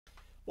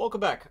Welcome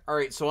back. All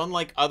right, so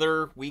unlike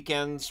other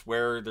weekends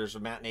where there's a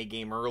matinee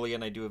game early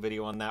and I do a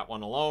video on that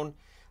one alone,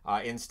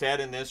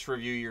 instead in this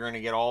review you're going to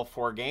get all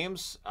 4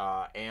 games.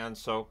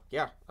 Let's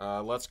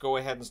go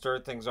ahead and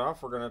start things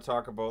off. We're going to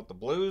talk about the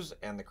Blues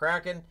and the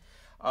Kraken.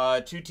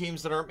 2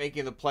 teams that aren't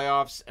making the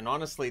playoffs, and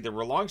honestly there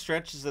were long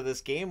stretches of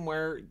this game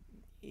where,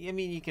 I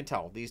mean, you can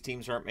tell these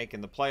teams aren't making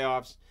the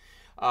playoffs.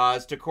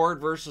 It's Decord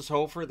versus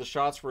Hofer. The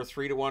shots were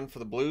 3-1 for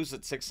the Blues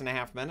at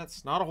 6.5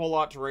 minutes. Not a whole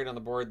lot to write on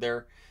the board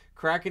there.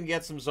 Kraken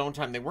get some zone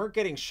time. They weren't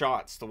getting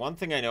shots. The one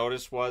thing I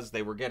noticed was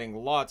they were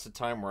getting lots of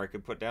time where I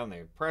could put down. They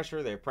have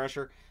pressure.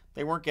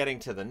 They weren't getting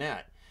to the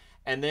net.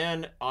 And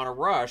then on a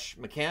rush,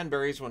 McCann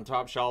buries one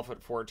top shelf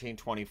at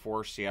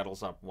 14-24.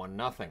 Seattle's up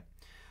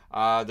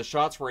 1-0. The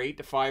shots were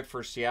 8-5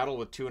 for Seattle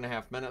with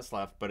 2.5 minutes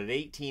left. But at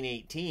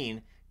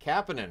 18-18,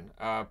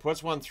 Kapanen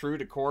puts one through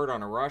to Cord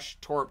on a rush.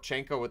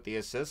 Toropchenko with the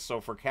assist.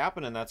 So for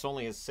Kapanen, that's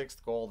only his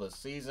 6th goal this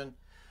season.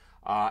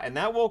 And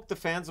that woke the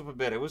fans up a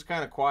bit. It was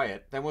kind of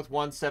quiet. Then with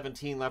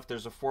 1:17 left,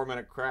 there's a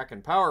 4-minute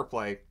Kraken power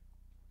play.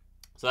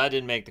 So that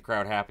didn't make the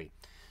crowd happy.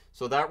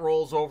 So that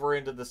rolls over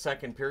into the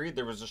second period.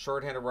 There was a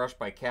shorthanded rush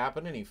by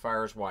Kapanen. He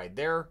fires wide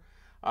there.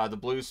 The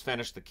Blues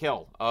finished the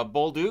kill.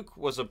 Bolduc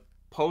was a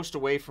post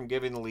away from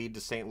giving the lead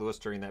to St. Louis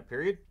during that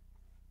period.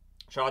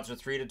 Shots are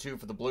 3-2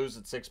 for the Blues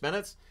at 6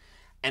 minutes.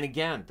 And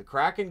again, the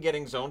Kraken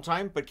getting zone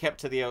time, but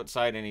kept to the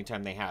outside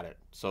anytime they had it.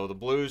 So the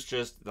Blues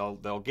just,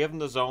 they'll give them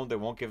the zone. They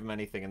won't give them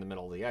anything in the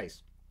middle of the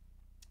ice.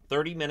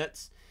 30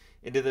 minutes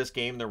into this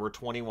game, there were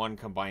 21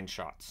 combined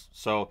shots.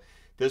 So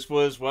this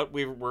was what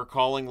we're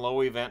calling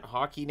low event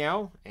hockey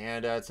now,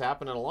 and it's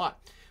happening a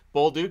lot.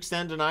 Bolduc's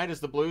then denied as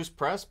the Blues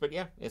press, but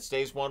yeah, it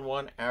stays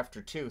 1-1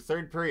 after 2.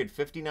 Third period,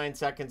 59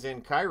 seconds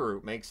in,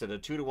 Kyrou makes it a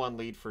 2-1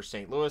 lead for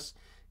St. Louis.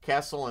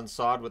 Kessel and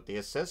Saad with the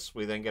assists.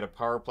 We then get a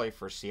power play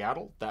for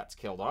Seattle. That's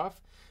killed off.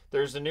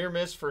 There's a near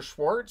miss for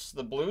Schwartz.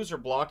 The Blues are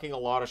blocking a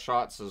lot of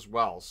shots as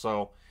well.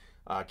 So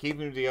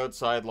keeping to the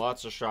outside,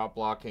 lots of shot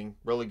blocking.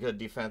 Really good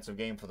defensive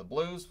game for the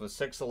Blues. With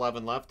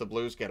 6:11 left, the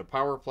Blues get a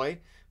power play.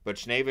 But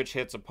Buchnevich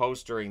hits a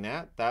post during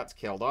that. That's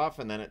killed off.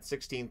 And then at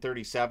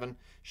 16:37,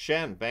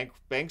 Shen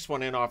banks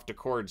one in off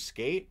Decord's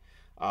skate.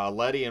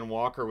 Leddy and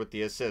Walker with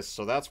the assists.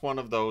 So that's one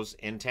of those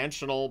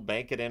intentional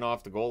bank it in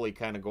off the goalie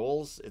kind of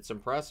goals. It's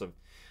impressive.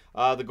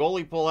 The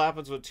goalie pull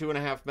happens with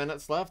 2.5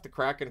 minutes left. The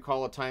Kraken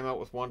call a timeout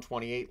with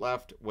 1:28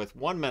 left. With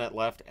 1 minute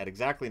left at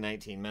exactly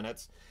 19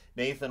 minutes,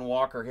 Nathan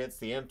Walker hits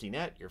the empty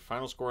net. Your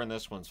final score in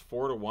this one's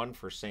 4-1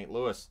 for St.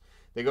 Louis.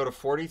 They go to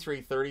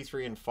 43,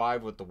 33, and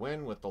 5 with the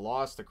win. With the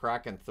loss, the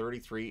Kraken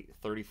 33,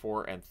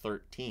 34, and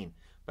 13.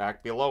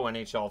 Back below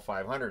NHL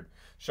 500.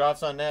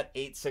 Shots on net,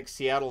 8-6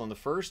 Seattle in the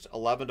first,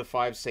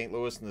 11-5 St.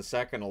 Louis in the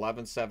second,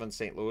 11-7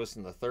 St. Louis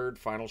in the third.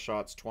 Final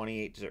shots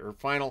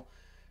 28-20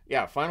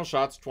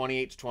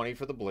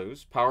 for the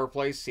Blues. Power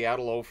plays,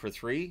 Seattle 0 for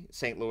 3,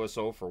 St. Louis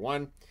 0 for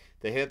 1.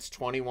 The hits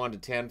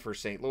 21-10 for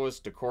St. Louis.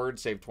 Decord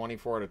saved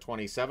 24 out of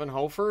 27.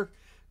 Hofer,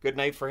 good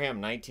night for him,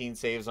 19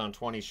 saves on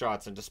 20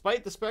 shots. And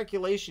despite the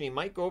speculation he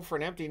might go for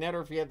an empty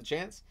netter if he had the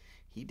chance,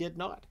 he did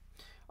not.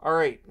 All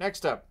right,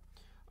 next up.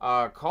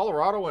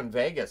 Colorado and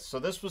Vegas. So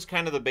this was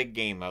kind of the big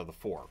game out of the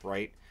 4,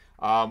 right?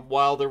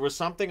 While there was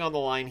something on the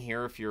line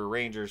here, if you're a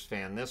Rangers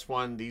fan,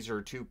 these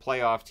are 2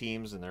 playoff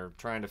teams, and they're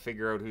trying to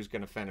figure out who's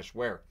going to finish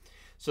where.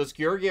 So it's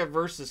Georgiev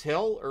versus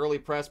Hill. Early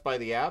press by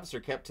the Avs.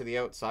 They're kept to the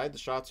outside. The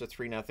shots are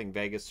 3-0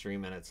 Vegas 3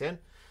 minutes in.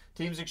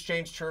 Teams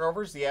exchange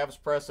turnovers. The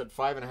Avs press at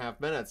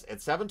 5.5 minutes. At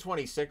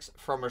 7:26,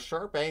 from a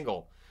sharp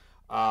angle,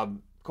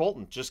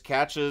 Colton just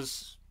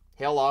catches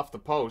Hill off the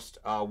post.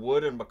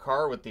 Wood and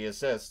Makar with the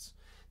assists.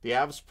 The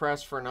Avs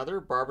press for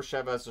another.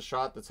 Barbashev has a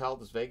shot that's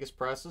held as Vegas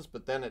presses,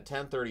 but then at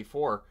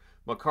 10:34,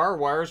 Makar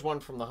wires one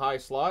from the high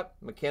slot.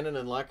 McKinnon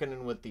and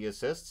Lehkonen with the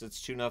assists.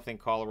 It's 2-0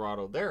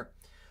 Colorado there.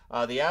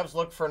 The Avs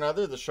look for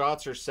another. The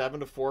shots are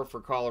 7-4 for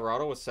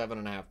Colorado with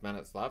 7.5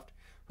 minutes left.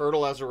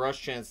 Hurdle has a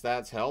rush chance.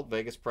 That's held.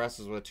 Vegas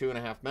presses with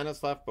 2.5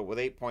 minutes left, but with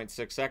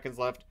 8.6 seconds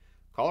left,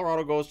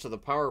 Colorado goes to the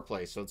power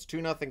play. So it's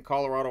 2-0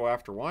 Colorado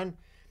after 1.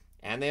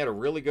 And they had a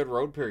really good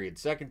road period.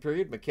 Second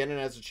period, McKinnon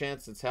has a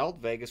chance that's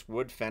held. Vegas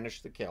would finish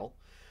the kill.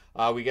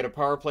 We get a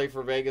power play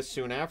for Vegas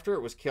soon after.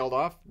 It was killed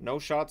off. No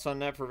shots on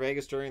net for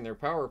Vegas during their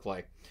power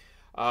play.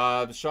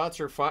 The shots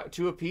are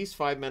 2 apiece,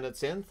 5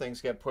 minutes in.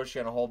 Things get pushed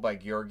in a hole by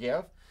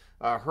Georgiev.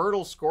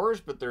 Hurdle scores,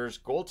 but there's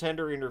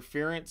goaltender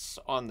interference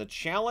on the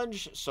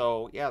challenge.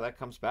 So, yeah, that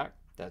comes back.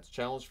 That's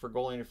challenge for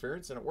goal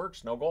interference, and it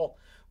works. No goal.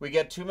 We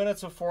get 2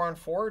 minutes of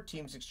 4-on-4.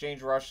 Teams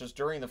exchange rushes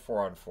during the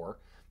 4-on-4.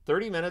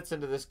 30 minutes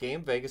into this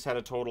game, Vegas had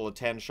a total of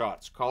 10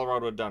 shots.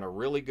 Colorado had done a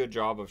really good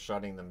job of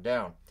shutting them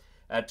down.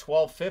 At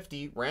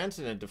 12:50,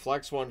 Rantanen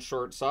deflects one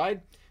short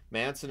side.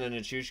 Manson and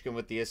Nichushkin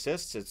with the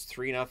assists. It's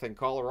 3-0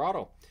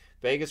 Colorado.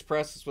 Vegas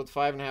presses with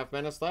 5.5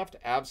 minutes left.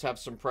 Avs have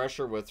some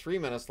pressure with 3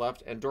 minutes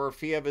left, and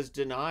Dorofeev is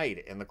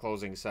denied in the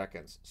closing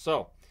seconds.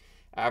 So,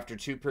 after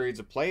 2 periods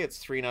of play,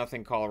 it's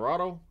 3-0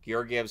 Colorado.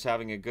 Georgiev's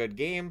having a good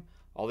game.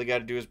 All they got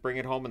to do is bring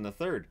it home in the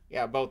third.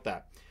 Yeah, about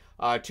that.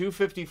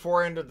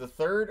 2:54 into the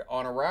third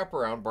on a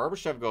wraparound.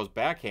 Barbashev goes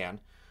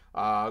backhand.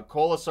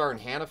 Kolasar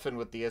and Hanifin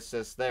with the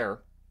assist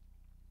there.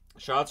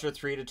 Shots are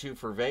 3-2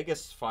 for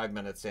Vegas 5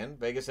 minutes in.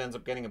 Vegas ends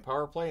up getting a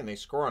power play, and they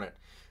score on it.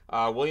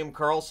 William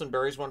Karlsson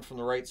buries one from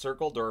the right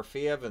circle.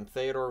 Dorofeev and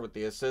Theodore with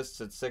the assists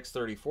at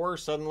 6:34.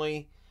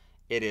 Suddenly,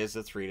 it is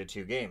a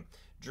 3-2 game.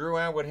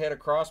 Drouin would hit a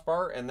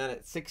crossbar, and then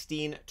at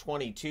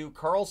 16:22,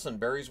 Karlsson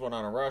buries one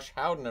on a rush.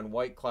 Howden and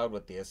Whitecloud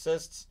with the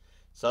assists.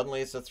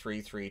 Suddenly, it's a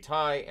 3-3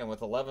 tie, and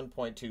with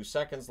 11.2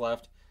 seconds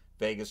left,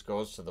 Vegas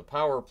goes to the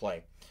power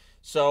play.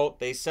 So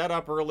they set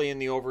up early in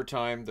the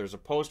overtime. There's a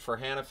post for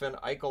Hanifin.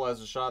 Eichel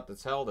has a shot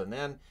that's held, and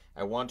then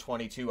at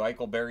 1:22,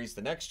 Eichel buries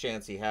the next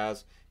chance he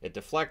has. It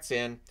deflects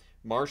in.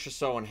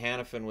 Marchessault and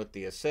Hanifin with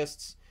the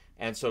assists.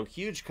 And so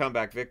huge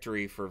comeback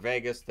victory for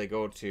Vegas. They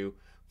go to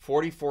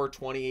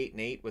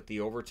 44-28-8 with the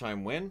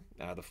overtime win.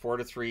 The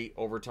 4-3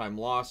 overtime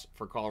loss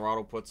for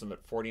Colorado puts them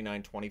at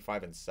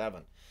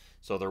 49-25-7.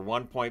 So they're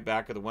 1 point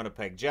back of the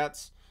Winnipeg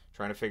Jets.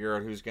 Trying to figure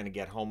out who's going to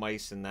get home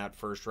ice in that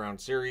first round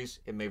series.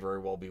 It may very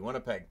well be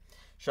Winnipeg.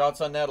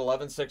 Shots on net,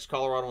 11-6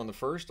 Colorado in the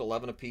first,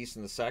 11 apiece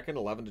in the second,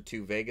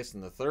 11-2 Vegas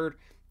in the third.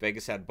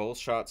 Vegas had both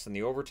shots in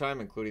the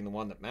overtime, including the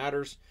one that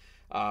matters.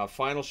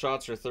 Final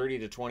shots are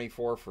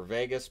 30-24 for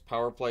Vegas.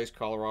 Power plays,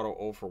 Colorado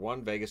 0 for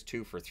 1, Vegas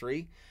 2 for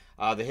 3.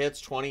 The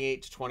hits,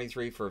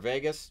 28-23 for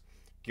Vegas.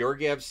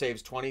 Georgiev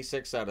saves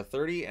 26 out of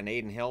 30, and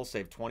Aiden Hill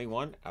saved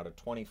 21 out of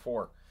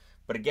 24.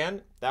 But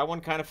again, that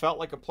one kind of felt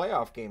like a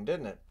playoff game,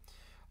 didn't it?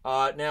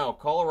 Now,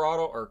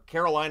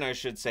 Carolina, I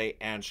should say,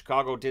 and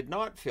Chicago did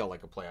not feel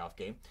like a playoff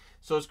game.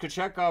 So it's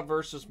Kochetkov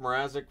versus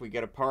Mrazek. We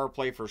get a power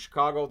play for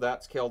Chicago.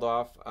 That's killed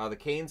off. The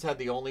Canes had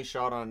the only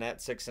shot on net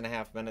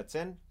 6.5 minutes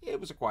in.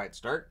 It was a quiet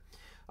start.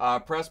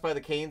 Pressed by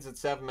the Canes at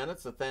 7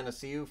 minutes.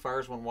 Athanasiou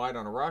fires one wide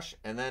on a rush.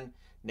 And then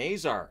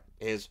Nazar,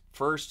 his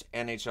first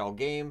NHL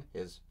game,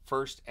 his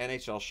first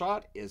NHL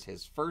shot, is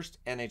his first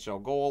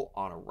NHL goal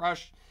on a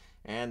rush.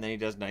 And then he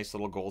does a nice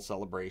little goal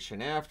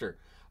celebration after.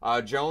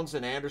 Jones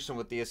and Anderson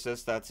with the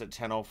assist. That's at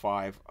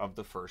 10:05 of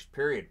the first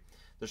period.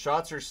 The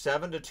shots are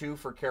 7-2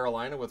 for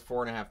Carolina with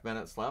 4.5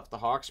 minutes left. The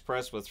Hawks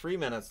press with 3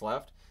 minutes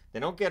left. They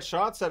don't get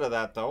shots out of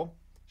that, though.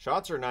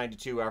 Shots are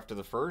 9-2 after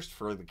the first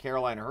for the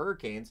Carolina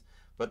Hurricanes,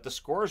 but the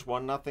score is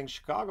 1-0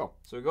 Chicago.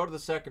 So we go to the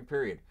second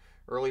period.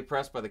 Early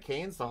press by the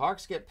Canes. The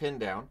Hawks get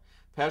pinned down.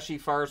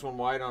 Pesce fires one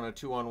wide on a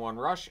 2-on-1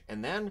 rush,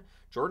 and then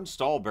Jordan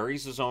Staal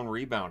buries his own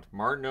rebound.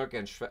 Martinuk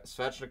and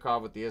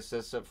Svechnikov with the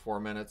assists at 4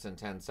 minutes and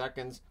 10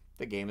 seconds.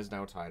 The game is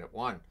now tied at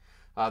 1.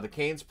 The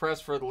Canes press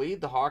for the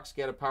lead. The Hawks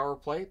get a power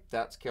play.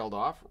 That's killed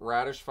off.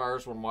 Radish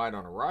fires one wide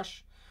on a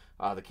rush.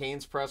 The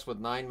Canes press with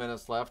 9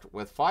 minutes left.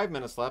 With 5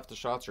 minutes left, the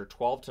shots are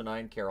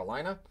 12-9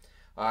 Carolina.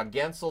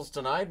 Gensel's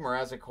denied.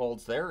 Mrazek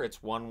holds there.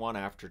 It's 1-1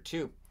 after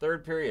 2.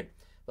 Third period.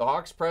 The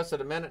Hawks press at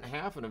 1.5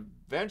 minutes, and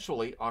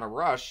eventually, on a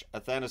rush,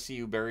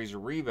 Athanasiou buries a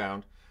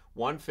rebound.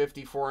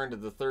 1:54 into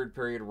the third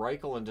period.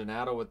 Reichel and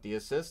Donato with the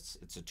assists.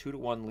 It's a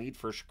 2-1 lead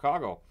for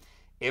Chicago.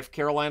 If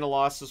Carolina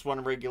lost this one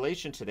in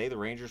regulation today, the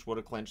Rangers would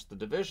have clinched the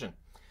division.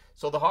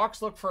 So the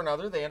Hawks look for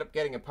another. They end up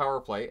getting a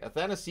power play.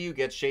 Athanasiou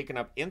gets shaken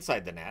up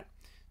inside the net.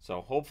 So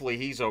hopefully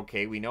he's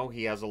okay. We know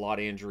he has a lot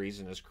of injuries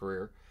in his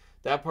career.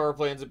 That power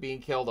play ends up being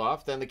killed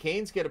off. Then the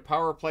Canes get a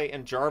power play,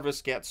 and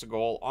Jarvis gets a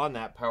goal on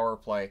that power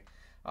play.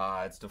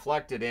 It's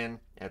deflected in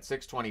at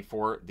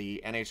 6:24.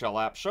 The NHL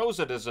app shows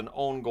it as an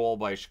own goal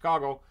by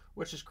Chicago,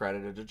 which is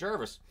credited to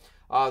Jarvis.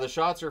 The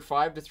shots are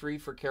 5-3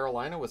 for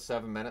Carolina with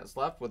 7 minutes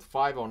left. With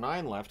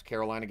 5:09 left,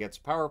 Carolina gets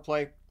power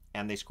play,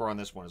 and they score on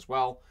this one as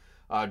well.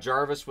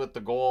 Jarvis with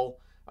the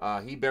goal.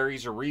 He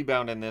buries a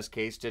rebound in this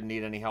case. Didn't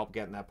need any help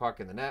getting that puck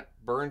in the net.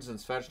 Burns and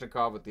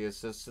Svechnikov with the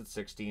assists at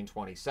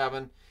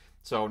 16:27.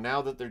 So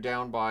now that they're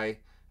down by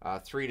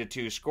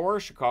 3-2 score,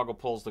 Chicago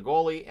pulls the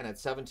goalie, and at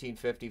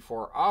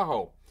 17:54,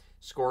 Aho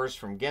scores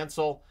from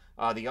Gensel.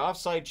 The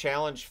offside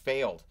challenge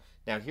failed.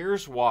 Now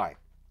here's why.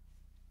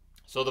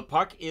 So the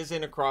puck is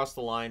in across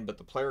the line, but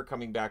the player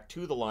coming back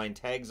to the line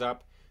tags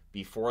up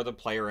before the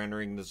player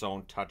entering the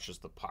zone touches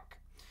the puck.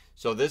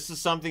 So this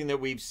is something that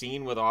we've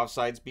seen with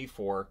offsides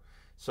before.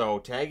 So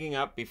tagging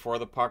up before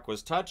the puck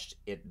was touched,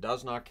 it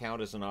does not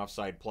count as an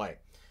offside play.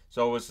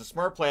 So it was a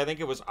smart play. I think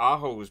it was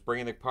Aho who was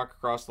bringing the puck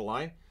across the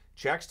line.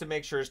 Checks to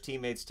make sure his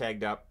teammates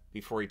tagged up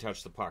before he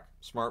touched the puck.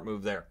 Smart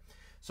move there.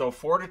 So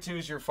 4-2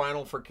 is your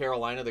final for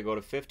Carolina. They go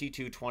to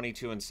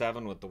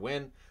 52-22-7 with the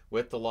win.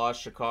 With the loss,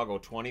 Chicago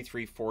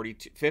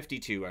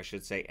 23-52, I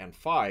should say, and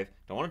 5.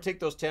 Don't want to take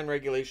those 10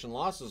 regulation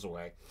losses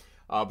away.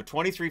 But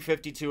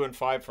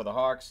 23-52-5 for the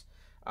Hawks.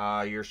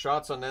 Your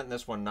shots on net in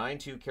this one,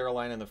 9-2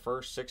 Carolina in the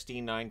first,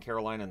 16-9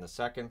 Carolina in the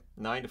second,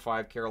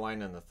 9-5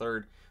 Carolina in the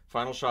third.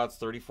 Final shots,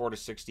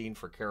 34-16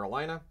 for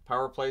Carolina.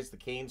 Power plays, the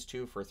Canes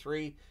 2 for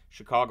 3,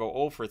 Chicago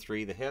 0 for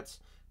 3. The hits,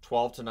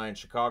 12-9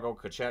 Chicago.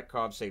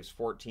 Kochetkov saves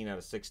 14 out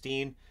of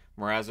 16.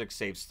 Mrazek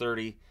saves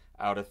 30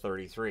 out of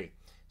 33.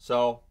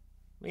 So,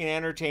 I mean,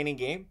 entertaining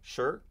game,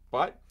 sure.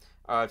 But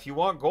if you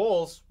want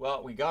goals,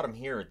 well, we got them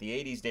here. The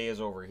 80s day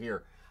is over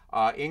here.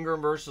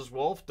 Ingram versus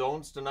Wolf.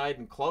 Doan's denied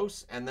and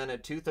close. And then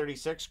at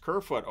 2:36,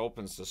 Kerfoot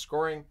opens the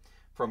scoring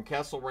from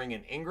Kesselring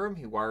and Ingram.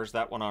 He wires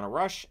that one on a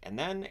rush. And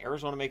then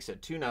Arizona makes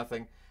it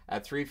 2-0.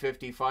 At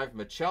 3:55,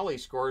 Michelli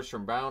scores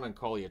from Bound and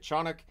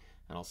Kolyachonok.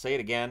 And I'll say it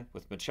again,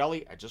 with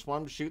Michelli, I just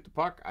want him to shoot the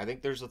puck. I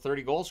think there's a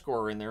 30-goal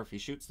scorer in there if he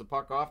shoots the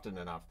puck often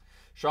enough.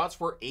 Shots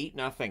were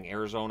 8-0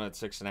 Arizona at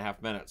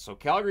 6.5 minutes. So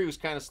Calgary was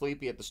kind of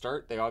sleepy at the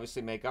start. They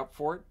obviously make up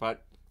for it,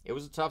 but it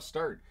was a tough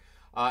start.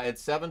 At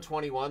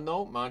 7:21,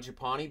 though,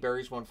 Mangiapane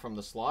buries one from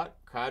the slot.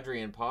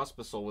 Kadri and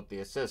Pospisil with the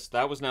assist.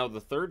 That was now the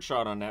third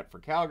shot on net for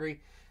Calgary.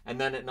 And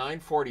then at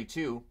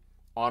 9:42,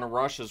 on a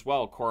rush as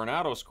well,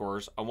 Coronado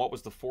scores on what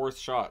was the fourth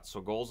shot.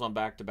 So goals on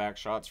back-to-back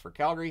shots for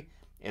Calgary.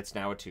 It's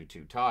now a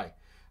 2-2 tie.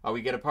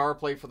 We get a power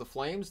play for the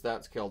Flames.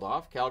 That's killed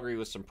off. Calgary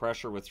with some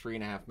pressure with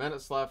 3.5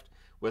 minutes left.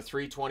 With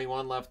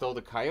 3:21 left, though,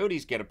 the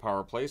Coyotes get a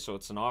power play, so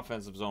it's an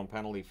offensive zone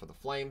penalty for the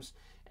Flames.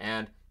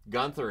 And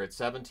Gunther at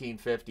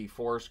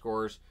 17:54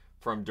 scores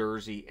from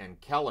Dursey and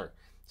Keller.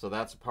 So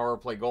that's a power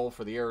play goal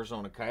for the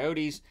Arizona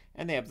Coyotes,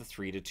 and they have the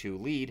 3-2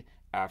 lead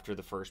after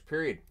the first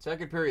period.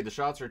 Second period, the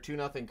shots are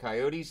 2-0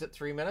 Coyotes at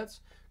 3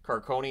 minutes.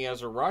 Carconi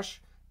has a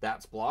rush.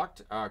 That's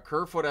blocked.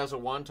 Kerfoot has a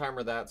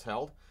one-timer. That's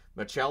held.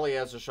 Michelli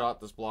has a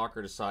shot that's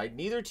blockered aside.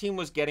 Neither team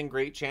was getting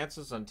great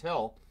chances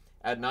until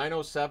at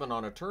 9:07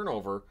 on a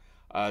turnover,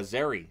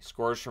 Zeri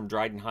scores from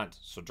Dryden Hunt.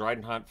 So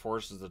Dryden Hunt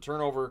forces the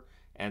turnover,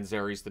 and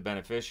Zeri's the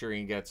beneficiary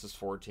and gets his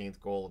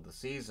 14th goal of the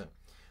season.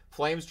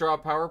 Flames draw a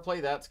power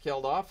play. That's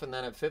killed off. And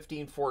then at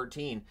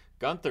 15:14,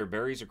 Gunther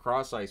buries a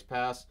cross-ice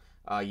pass.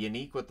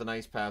 Unique with the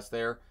nice pass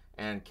there,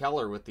 and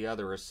Keller with the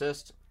other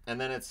assist. And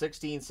then at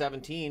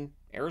 16:17,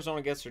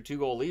 Arizona gets their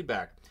 2-goal lead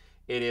back.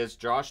 It is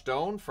Josh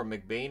Doan from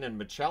McBain and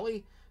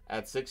Michelli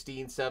at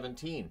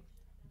 16:17.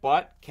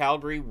 But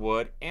Calgary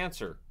would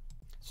answer.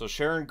 So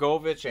Sharon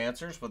Govich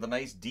answers with a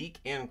nice deke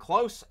in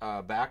close.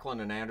 Backlund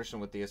and Anderson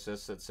with the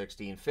assists at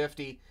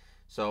 16:50.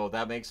 So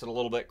that makes it a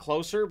little bit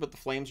closer, but the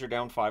Flames are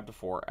down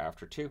 5-4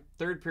 after 2.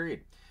 Third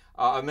period.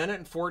 A minute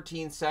and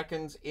 14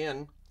 seconds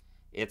in.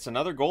 It's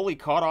another goalie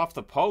caught off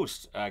the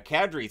post.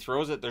 Kadri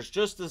throws it. There's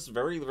just this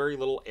very, very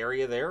little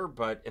area there,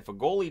 but if a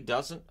goalie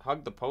doesn't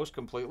hug the post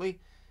completely,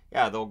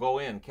 yeah, they'll go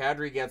in.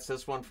 Kadri gets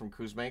this one from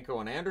Kuzmenko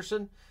and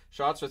Anderson.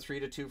 Shots are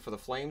 3-2 for the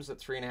Flames at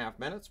 3.5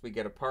 minutes. We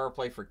get a power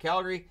play for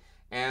Calgary,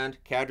 and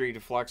Kadri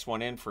deflects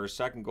one in for his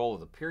second goal of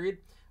the period.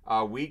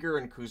 Uyghur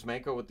and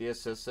Kuzmenko with the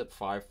assists at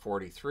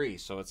 5:43,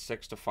 so it's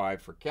 6-5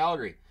 for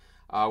Calgary.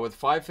 With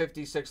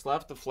 5:56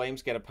 left, the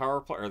Flames get a power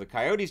play, or the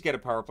Coyotes get a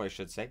power play, I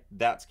should say.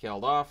 That's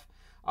killed off.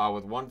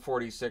 With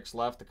 1:46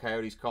 left, the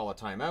Coyotes call a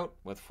timeout.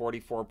 With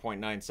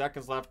 44.9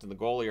 seconds left, and the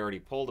goalie already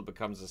pulled, it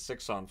becomes a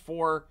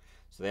 6-on-4.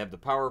 So they have the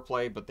power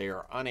play, but they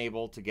are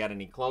unable to get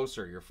any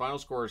closer. Your final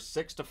score is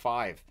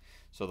 6-5.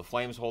 So the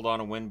Flames hold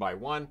on and win by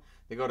 1.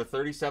 They go to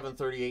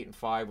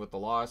 37-38-5 with the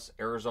loss.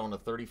 Arizona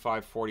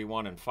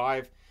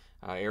 35-41-5.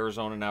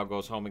 Arizona now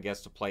goes home and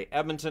gets to play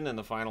Edmonton in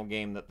the final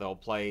game that they'll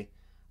play,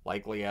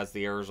 likely as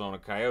the Arizona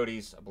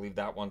Coyotes. I believe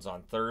that one's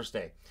on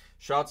Thursday.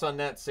 Shots on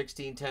net,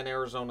 16-10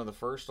 Arizona in the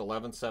first,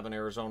 11-7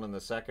 Arizona in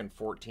the second,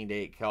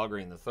 14-8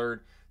 Calgary in the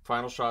third.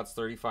 Final shots,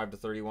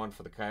 35-31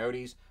 for the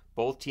Coyotes.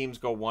 Both teams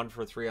go 1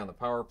 for 3 on the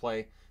power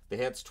play. The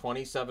hits,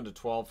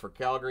 27-12 for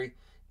Calgary.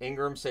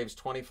 Ingram saves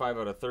 25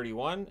 out of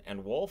 31,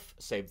 and Wolf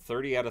saved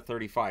 30 out of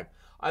 35.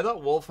 I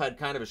thought Wolf had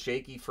kind of a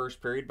shaky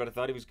first period, but I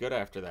thought he was good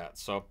after that.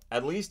 So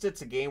at least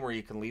it's a game where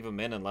you can leave him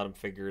in and let him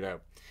figure it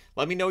out.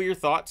 Let me know your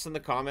thoughts in the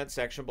comment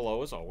section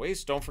below as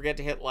always. Don't forget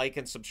to hit like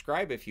and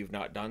subscribe if you've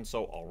not done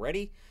so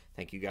already.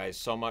 Thank you guys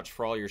so much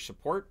for all your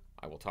support.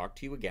 I will talk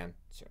to you again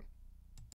soon.